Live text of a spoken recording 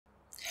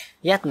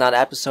Yet another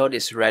episode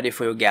is ready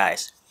for you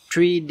guys.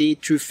 3D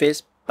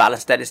TrueFisp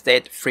Balanced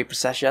Steady-State Free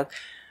Precession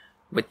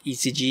with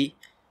ECG,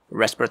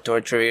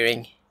 respiratory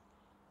triggering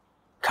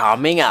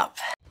coming up.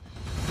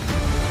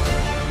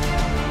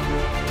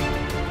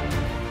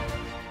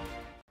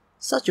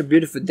 Such a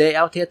beautiful day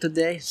out here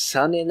today,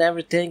 sunny and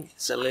everything.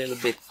 It's a little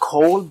bit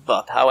cold,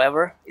 but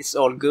however, it's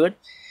all good.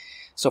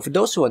 So for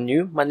those who are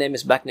new, my name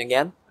is Back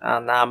again,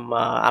 and I'm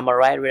a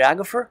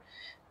radiographer.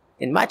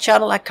 In my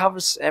channel, I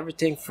covers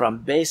everything from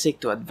basic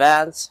to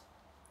advanced,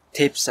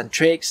 tips and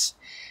tricks.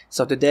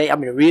 So today,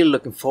 I'm really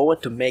looking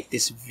forward to make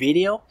this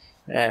video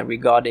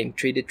regarding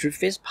 3D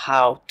TrueFisp,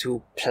 how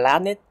to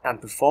plan it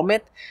and perform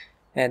it.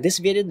 And this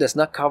video does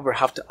not cover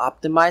how to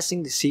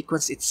optimizing the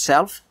sequence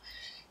itself.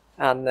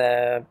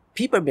 And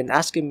people have been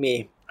asking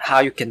me how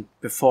you can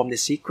perform the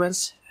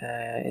sequence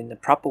in the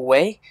proper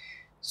way.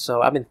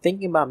 So I've been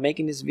thinking about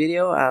making this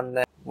video,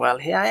 and well,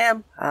 here I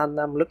am,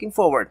 and I'm looking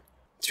forward.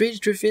 3D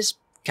TrueFisp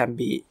can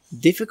be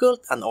difficult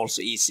and also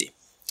easy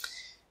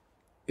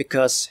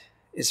because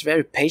it's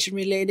very patient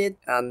related,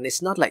 and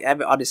it's not like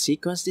every other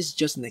sequence. This is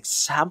just an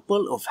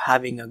example of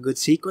having a good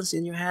sequence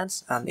in your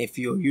hands, and if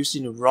you're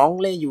using it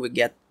wrongly, you will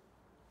get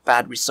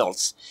bad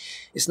results.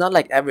 It's not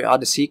like every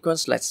other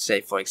sequence. Let's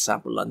say, for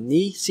example, a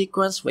knee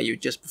sequence where you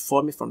just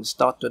perform it from the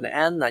start to the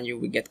end and you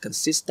will get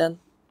consistent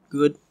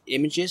good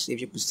images if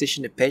you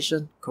position the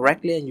patient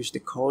correctly and use the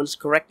coils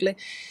correctly.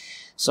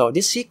 So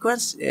this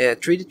sequence,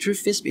 3D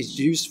TrueFisp, is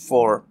used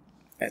for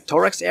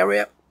thorax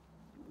area,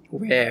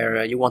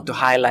 where you want to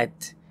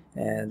highlight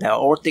the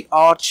aortic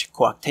arch,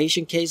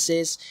 coarctation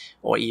cases,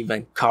 or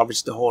even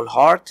covers the whole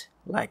heart,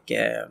 like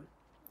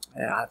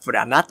for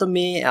the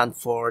anatomy and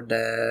for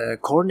the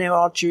coronary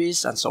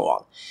arteries and so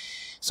on.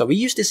 So we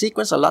use the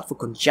sequence a lot for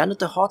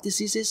congenital heart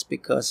diseases,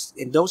 because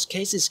in those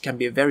cases it can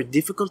be very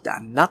difficult. The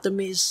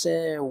anatomy is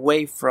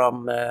away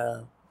from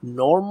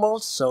normal,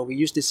 so we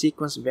use the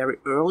sequence very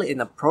early in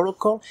the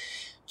protocol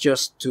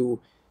just to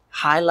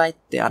highlight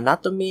the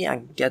anatomy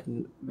and get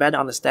better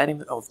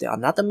understanding of the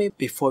anatomy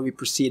before we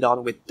proceed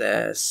on with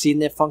the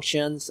scene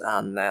functions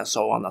and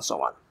so on and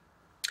so on.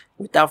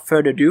 Without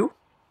further ado,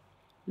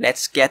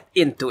 let's get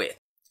into it.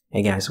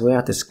 Hey guys, we're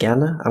at the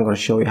scanner. I'm going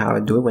to show you how I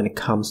do it when it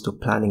comes to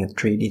planning a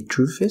 3D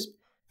TrueFisp.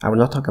 I will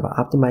not talk about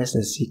optimizing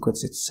the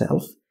sequence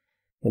itself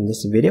in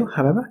this video.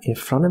 However, in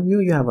front of you,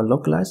 you have a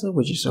localizer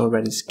which is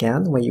already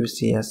scanned, where you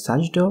see a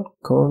sagittal,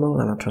 coronal,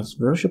 and a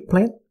transversal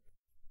plane.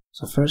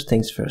 So first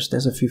things first,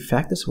 there's a few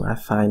factors where I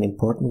find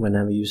important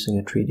whenever using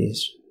a 3D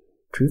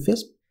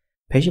TrueFisp.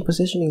 Patient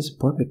positioning is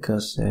important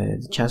because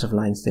the chance of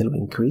lying still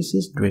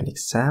increases during the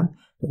exam.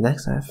 The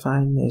next I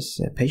find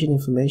is patient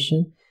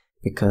information,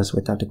 because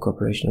without the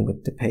cooperation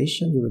with the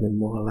patient, you will be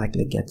more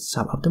likely to get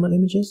suboptimal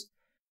images.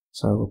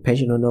 So a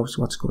patient who knows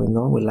what's going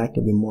on will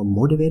likely be more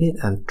motivated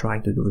and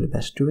trying to do the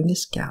best during the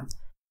scan.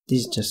 This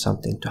is just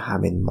something to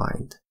have in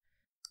mind.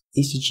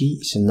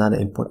 ECG is another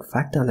important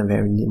factor and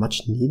very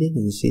much needed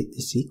in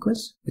the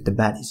sequence. With a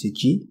bad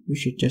ECG, you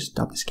should just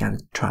stop the scan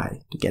and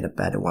try to get a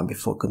better one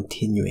before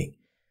continuing.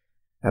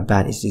 A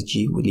bad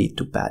ECG will lead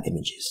to bad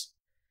images.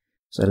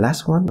 So the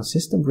last one,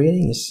 consistent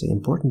breathing, is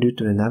important due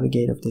to the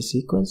navigate of the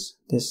sequence.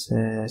 This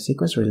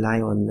sequence rely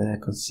on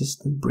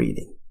consistent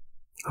breathing.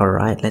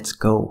 Alright, let's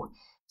go.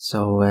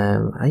 So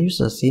I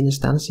use a senior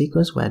standard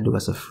sequence where I do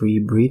as a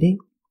free breathing.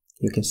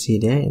 You can see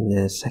there in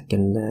the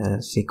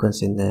second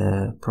sequence in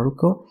the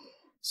protocol.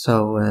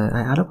 So I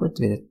add up with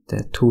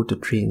 2 to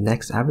 3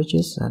 next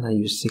averages, and I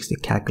use 60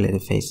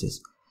 calculated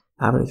phases.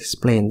 I will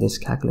explain this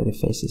calculated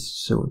phases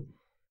soon.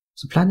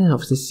 So planning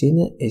of this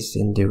scene is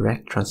in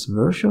direct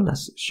transversal,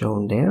 as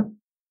shown there,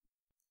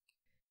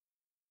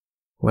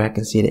 where I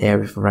can see the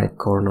area for right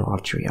coronal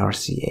artery,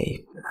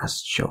 RCA,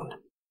 as shown.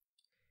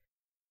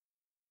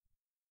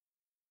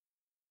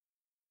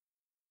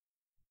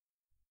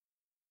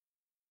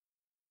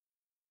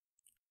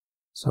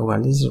 So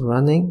while this is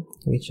running,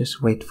 we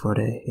just wait for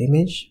the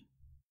image.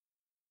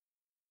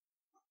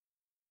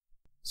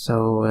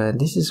 So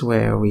this is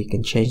where we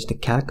can change the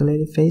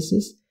calculated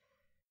phases.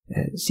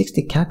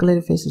 60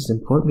 calculated phases is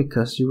important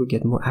because you will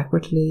get more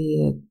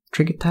accurately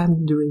trigger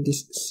time during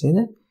this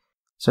scene.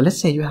 So let's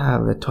say you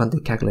have 20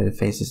 calculated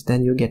phases,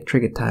 then you get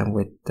trigger time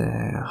with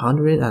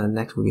 100, and the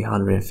next will be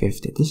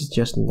 150. This is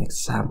just an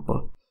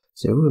example,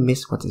 so you will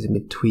miss what is in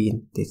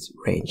between this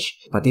range.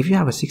 But if you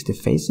have 60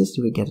 phases,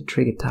 you will get a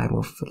trigger time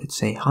of, let's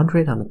say,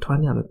 100,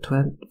 120,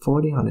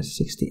 140,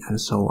 160, and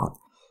so on.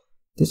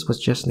 This was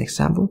just an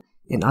example.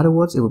 In other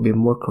words, it will be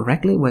more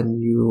correctly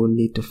when you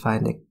need to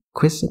find the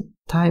quiescent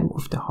time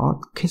of the heart.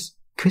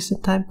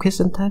 Quiescent time?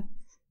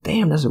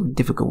 Damn, that's a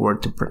difficult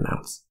word to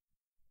pronounce.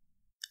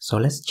 So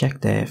let's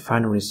check the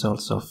final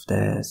results of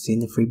the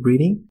scene free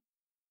breathing.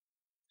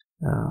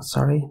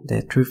 Sorry,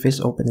 the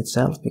TrueFisp opened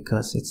itself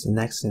because it's the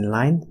next in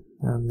line.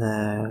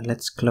 And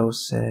let's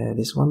close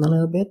this one a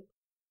little bit.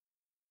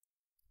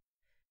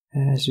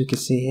 As you can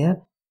see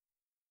here,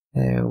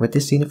 with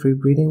this scene free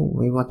breathing,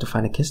 we want to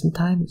find a quiescent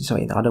time. So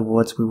in other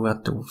words, we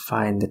want to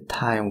find the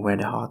time where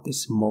the heart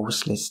is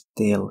mostly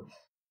still.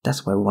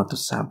 That's why we want to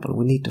sample.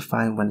 We need to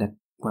find when the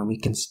when we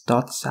can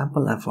start the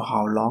sample and for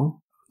how long,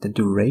 the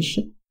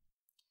duration.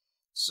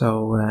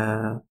 So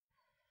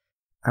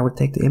I will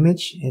take the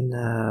image in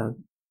a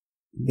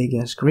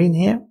bigger screen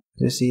here.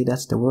 You see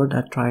that's the word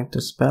I'm trying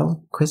to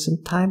spell,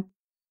 quiescent time.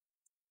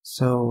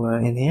 So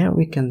in here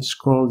we can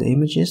scroll the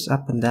images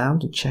up and down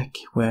to check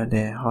where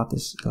the heart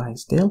is lying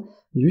still.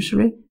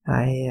 Usually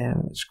I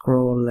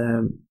scroll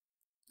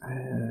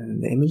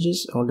the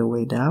images all the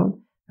way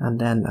down, and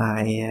then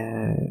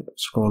I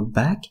scroll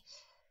back,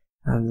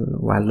 and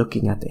while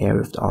looking at the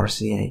area of the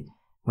RCA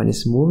when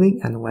it's moving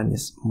and when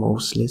it's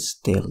mostly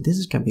still.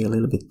 This can be a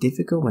little bit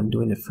difficult when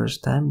doing the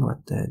first time,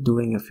 but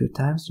doing a few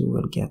times you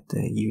will get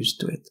used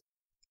to it.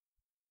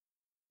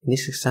 In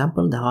this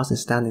example, the heart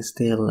is standing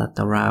still at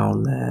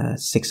around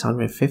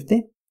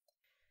 650.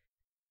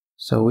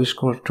 So we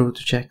scroll through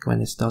to check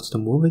when it starts to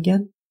move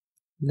again.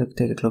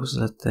 Take a closer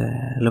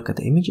look at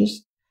the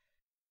images.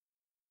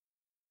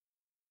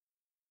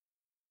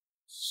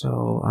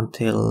 So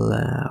until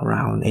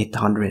around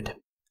 800.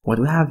 What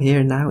we have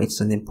here now,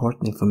 it's an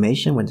important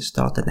information when the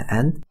start and the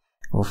end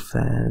of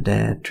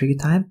the trigger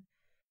time.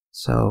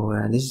 So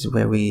this is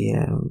where we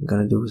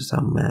gonna do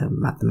some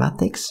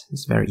mathematics.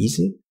 It's very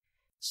easy.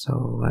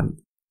 So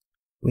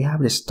we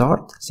have the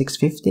start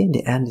 650,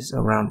 the end is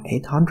around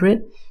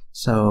 800.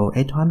 So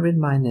 800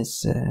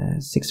 minus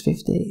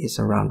 650 is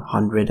around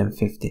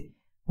 150.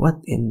 What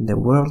in the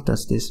world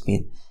does this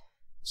mean?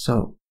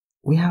 So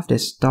we have the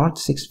start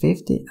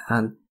 650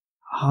 and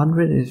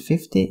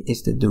 150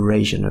 is the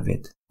duration of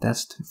it.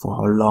 That's for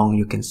how long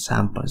you can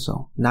sample.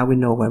 So now we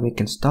know when we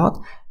can start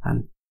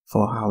and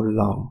for how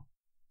long.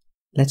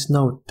 Let's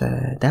note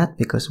that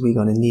because we're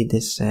going to need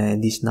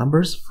these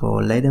numbers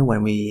for later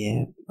when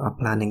we are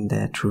planning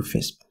the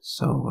TrueFisp.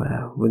 So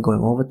we're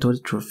going over to the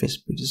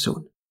TrueFisp pretty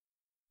soon.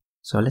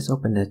 So let's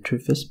open the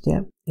TrueFisp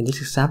there. In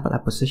this example, I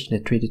position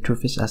the 3D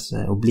TrueFisp as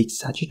oblique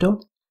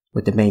sagittal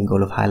with the main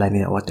goal of highlighting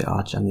the aortic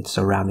arch and its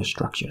surrounding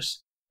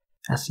structures.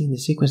 As seen, the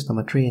sequence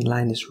number 3 in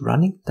line is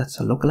running. That's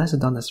a localizer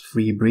done as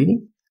free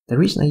breathing. The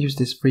reason I use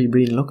this free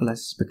breathing localizer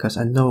is because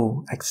I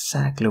know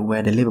exactly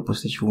where the liver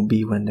position will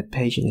be when the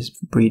patient is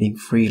breathing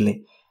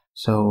freely.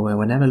 So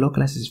whenever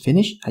localizer is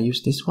finished, I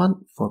use this one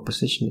for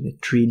positioning the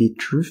 3D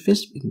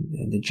TrueFisp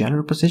in the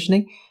general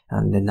positioning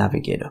and the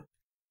navigator.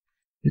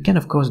 You can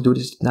of course do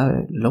this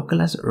now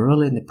localizer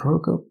early in the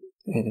protocol.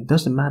 It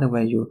doesn't matter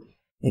where you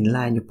in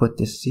line you put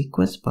this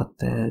sequence, but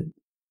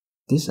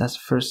this as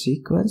first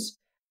sequence,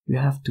 you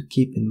have to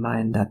keep in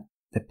mind that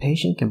the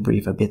patient can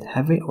breathe a bit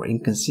heavy or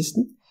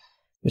inconsistent,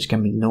 which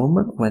can be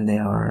normal when they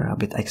are a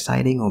bit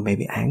exciting or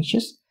maybe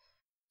anxious.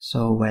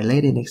 So while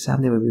later in the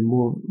exam they will be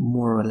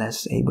more or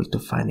less able to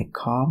find a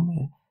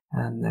calm,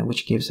 and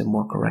which gives a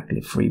more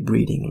correctly free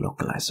breathing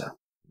localizer.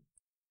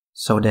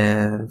 So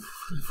the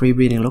free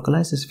breathing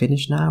localizer is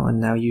finished now, and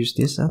now use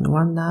this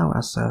one now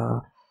as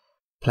further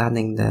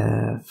planning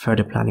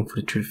for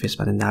the TrueFisp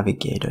and the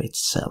navigator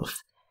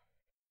itself.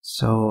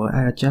 So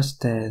I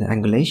adjust the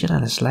angulation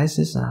and the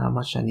slices and how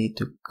much I need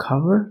to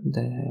cover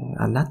the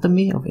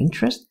anatomy of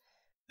interest.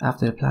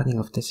 After the planning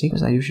of the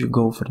sequence, I usually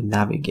go for the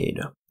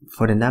navigator.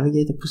 For the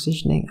navigator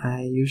positioning,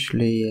 I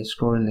usually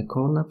scroll in the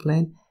coronal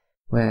plane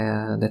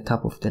where the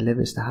top of the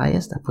liver is the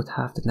highest. I put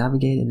half the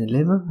navigator in the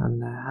liver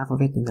and half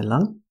of it in the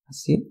lung.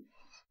 See it?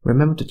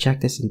 Remember to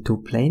check this in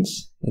 2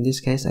 planes. In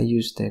this case, I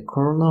use the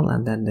coronal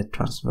and then the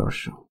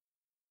transversal.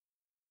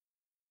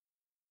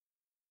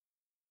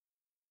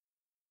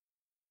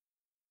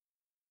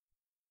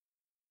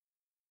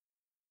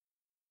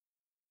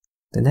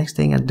 The next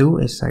thing I do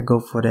is I go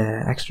for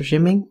the extra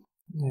shimming.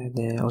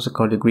 They also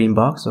called the green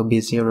box or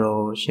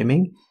B0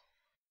 shimming.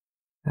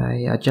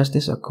 I adjust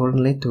this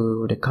accordingly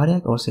to the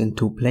cardiac, also in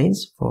 2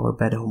 planes for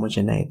better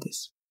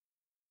homogeneities.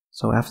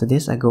 So after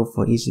this I go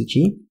for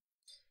ECG.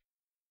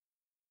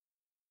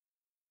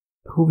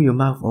 Hover your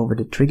mouth over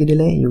the trigger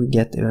delay, you will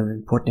get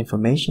important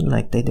information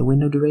like data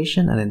window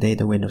duration and the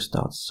data window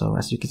starts. So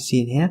as you can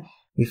see in here,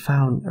 we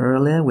found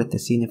earlier with the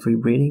scene free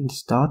breathing the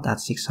start at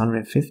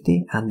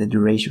 650 and the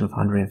duration of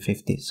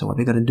 150. So what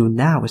we're going to do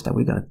now is that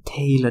we're going to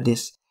tailor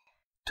this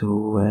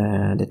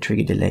to the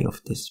trigger delay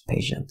of this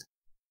patient.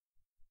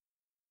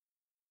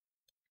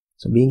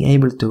 So being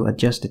able to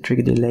adjust the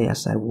trigger delay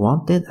as I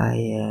wanted,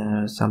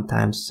 I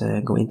sometimes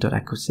go into the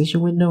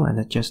acquisition window and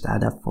adjust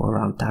add up for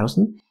around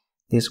 1000.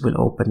 This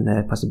will open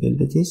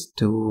possibilities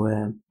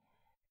to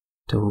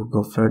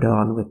go further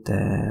on with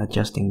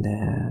adjusting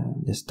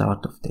the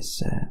start of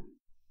this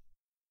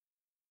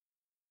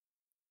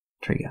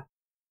trigger.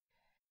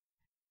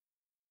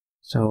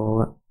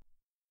 So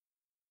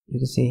you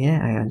can see here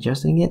I am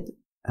adjusting it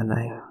and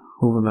I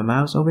hover my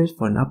mouse over it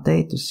for an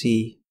update to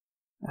see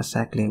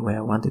exactly where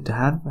I wanted to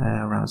have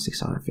around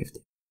 650.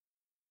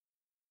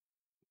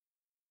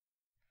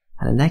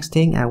 And the next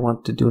thing I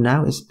want to do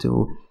now is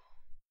to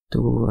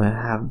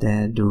have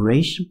the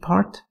duration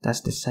part.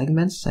 That's the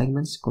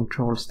segments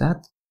controls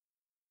that.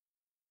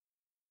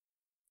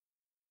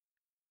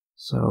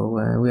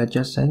 So we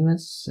adjust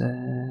segments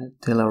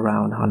till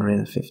around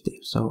 150.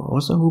 So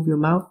also move your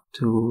mouth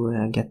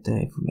to get the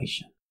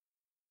information.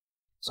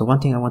 So one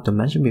thing I want to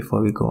mention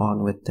before we go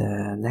on with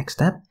the next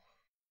step,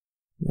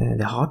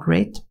 the heart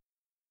rate.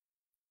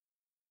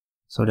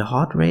 So the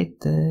heart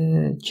rate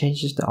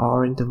changes the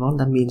R interval.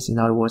 That means, in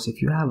other words,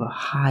 if you have a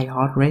high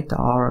heart rate, the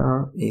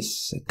R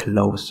is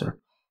closer,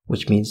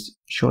 which means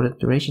shorter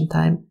duration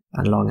time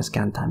and longer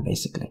scan time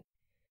basically.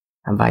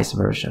 And vice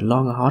versa.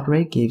 Longer heart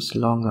rate gives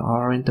longer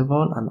R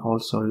interval and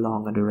also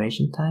longer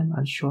duration time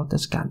and shorter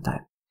scan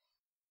time.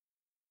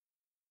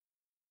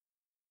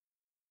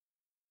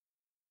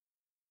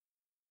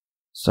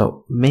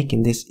 So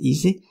making this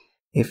easy,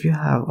 if you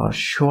have a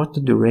shorter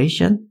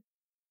duration,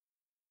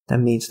 that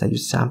means that you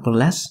sample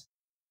less.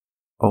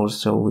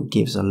 Also it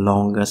gives a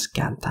longer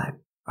scan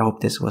time. I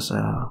hope this was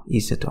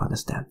easy to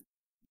understand.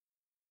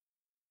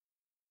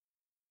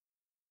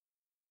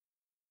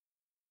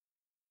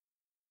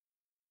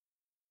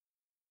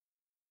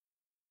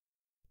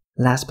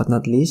 Last but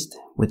not least,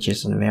 which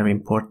is a very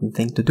important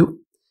thing to do.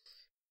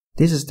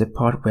 This is the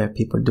part where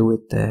people do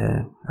it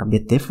a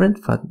bit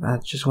different, but I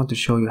just want to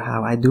show you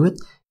how I do it.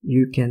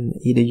 You can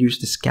either use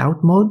the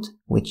scout mode,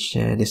 which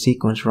the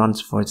sequence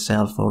runs for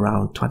itself for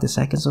around 20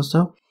 seconds or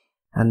so,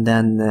 and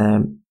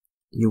then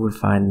you will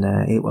find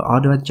it will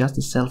auto adjust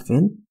itself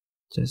in.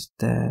 Just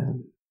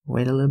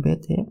wait a little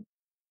bit here.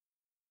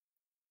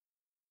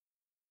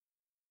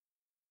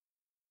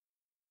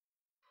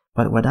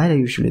 But what I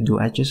usually do,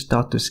 I just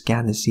start to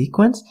scan the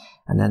sequence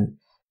and then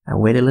I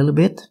wait a little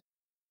bit.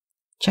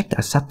 Check the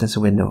acceptance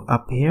window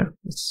up here,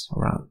 it's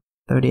around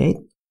 38.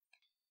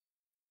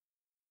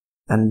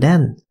 And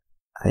then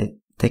I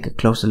take a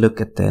closer look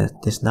at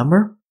this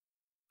number.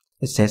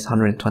 It says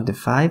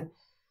 125.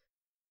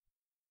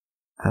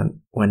 And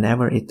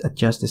whenever it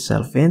adjusts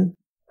itself in,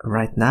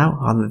 right now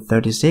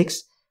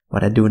 136,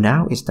 what I do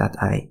now is that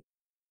I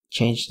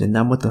change the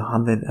number to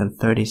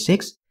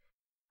 136.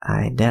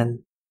 I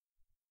then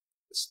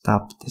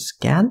stop the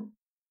scan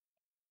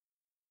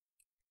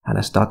and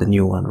I start a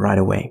new one right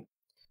away.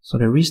 So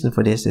the reason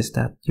for this is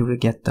that you will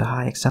get the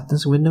high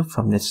acceptance window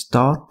from the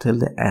start till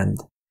the end,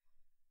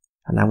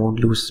 and I won't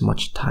lose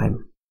much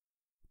time.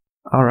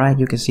 Alright,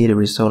 you can see the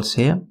results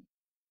here.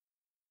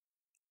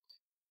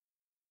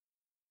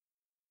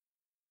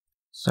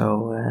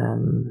 So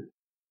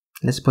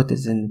let's put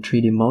this in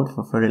 3D mode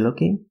for further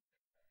looking.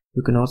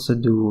 You can also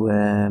do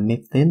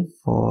MIP-thin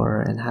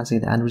for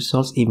enhancing the end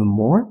results even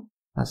more,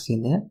 as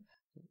seen there.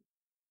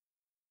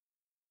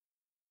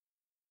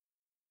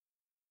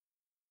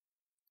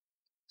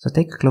 So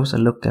take a closer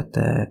look at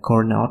the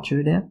coronary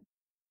artery there.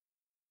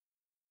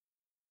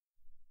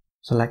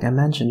 So like I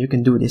mentioned, you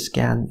can do this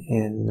scan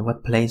in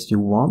what place you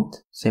want.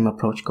 Same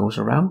approach goes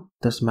around.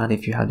 Doesn't matter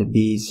if you have the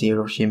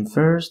B0 shim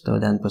first or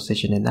then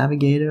position the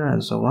navigator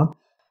and so on.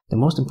 The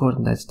most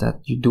important is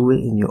that you do it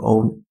in your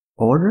own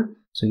order.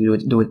 So you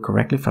do it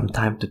correctly from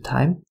time to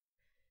time,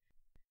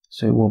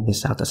 so you won't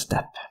miss out a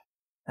step.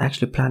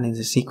 Actually planning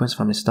the sequence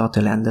from the start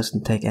to end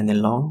doesn't take any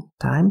long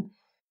time.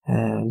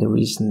 The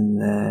reason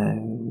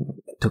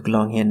it took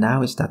long here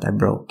now is that I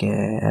broke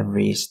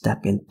every step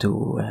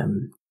into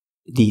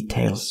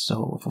details,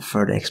 so for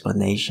further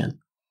explanation.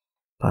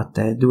 But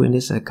doing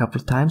this a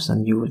couple of times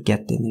and you will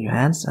get it in your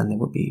hands and it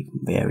will be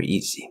very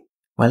easy.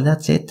 Well,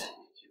 that's it.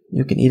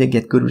 You can either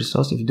get good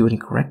results if you do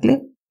it correctly,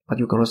 but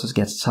you can also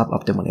get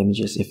suboptimal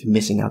images if you're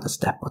missing out a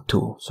step or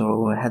two.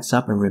 So heads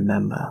up and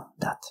remember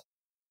that.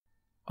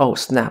 Oh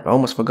snap, I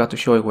almost forgot to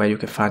show you where you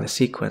can find the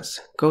sequence.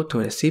 Go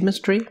to the Siemens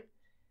tree.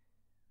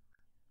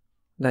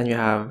 Then you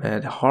have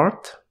the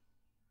heart.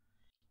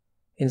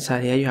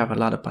 Inside here you have a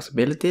lot of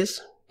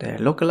possibilities. The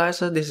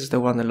localizer, this is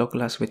the one, the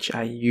localizer which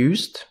I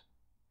used.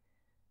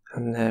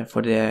 And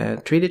for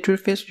the 3D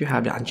TrueFisp, you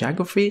have the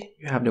angiography.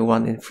 You have the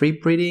one in free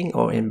breathing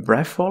or in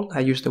breath hold. I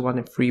use the one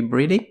in free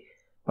breathing.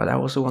 But I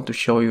also want to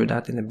show you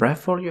that in the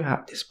breath hold you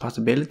have these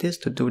possibilities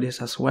to do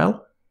this as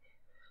well.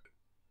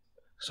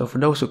 So for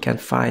those who can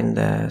find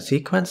the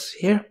sequence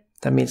here,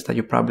 that means that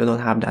you probably don't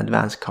have the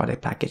advanced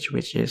cardiac package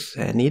which is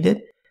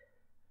needed.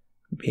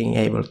 Being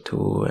able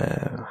to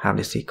have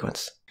the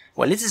sequence.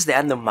 Well, this is the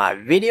end of my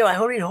video.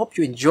 I really hope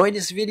you enjoyed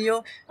this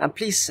video, and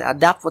please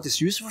adapt what is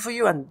useful for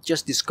you and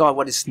just discard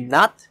what is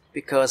not,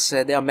 because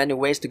there are many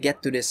ways to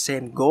get to the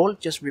same goal.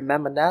 Just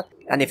remember that.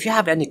 And if you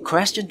have any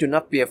question, do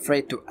not be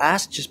afraid to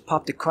ask. Just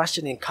pop the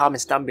question in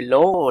comments down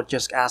below or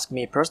just ask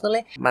me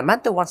personally. My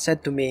mentor once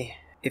said to me,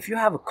 if you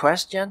have a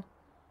question,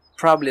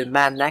 probably the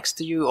man next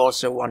to you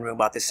also wondering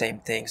about the same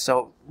thing.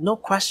 So no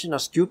question or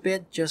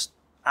stupid, just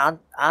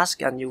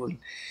ask and you will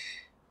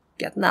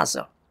get an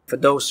answer. For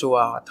those who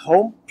are at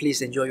home,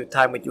 please enjoy your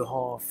time with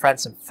your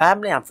friends and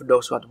family, and for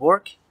those who are at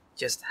work,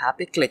 just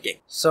happy clicking.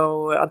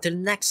 So until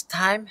next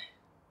time,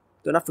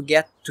 do not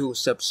forget to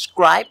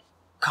subscribe,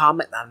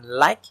 comment and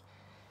like.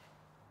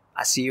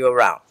 I see you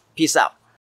around. Peace out.